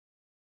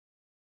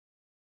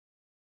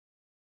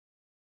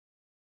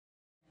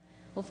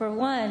Well, for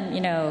one,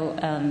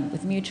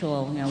 with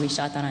Mutual, we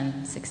shot that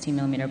on 16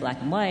 millimeter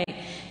black and white.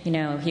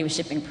 He was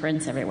shipping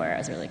prints everywhere. It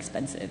was really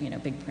expensive,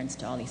 big prints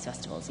to all these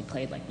festivals. He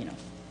played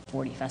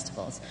 40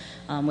 festivals.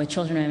 With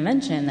Children of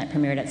Invention that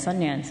premiered at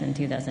Sundance in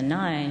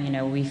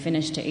 2009, we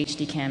finished to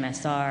HD Cam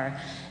SR,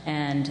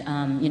 and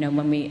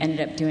when we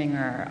ended up doing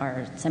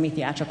our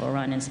semi-theatrical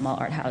run in small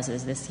art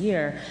houses this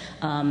year,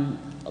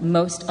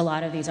 a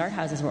lot of these art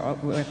houses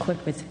were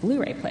equipped with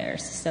Blu-ray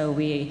players, so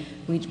we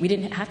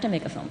didn't have to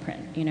make a film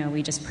print.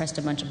 We just pressed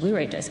a bunch of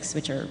Blu-ray discs,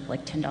 which are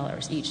like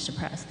 $10 each to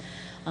press.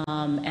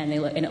 And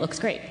it looks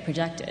great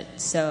projected.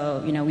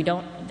 So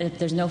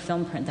there's no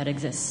film print that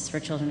exists for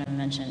Children of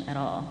Invention at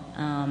all,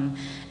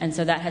 and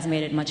so that has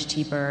made it much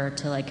cheaper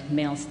to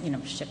mail,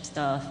 ship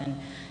stuff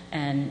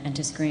and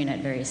to screen at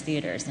various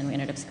theaters. And we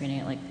ended up screening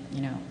it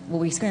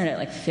we screened it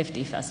at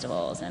 50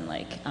 festivals and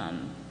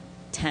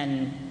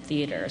 10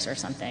 theaters or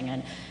something.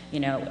 And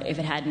if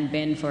it hadn't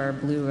been for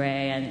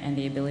Blu-ray and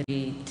the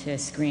ability to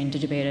screen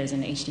digibetas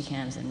and HD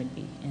cams, then we'd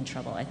be in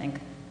trouble, I think.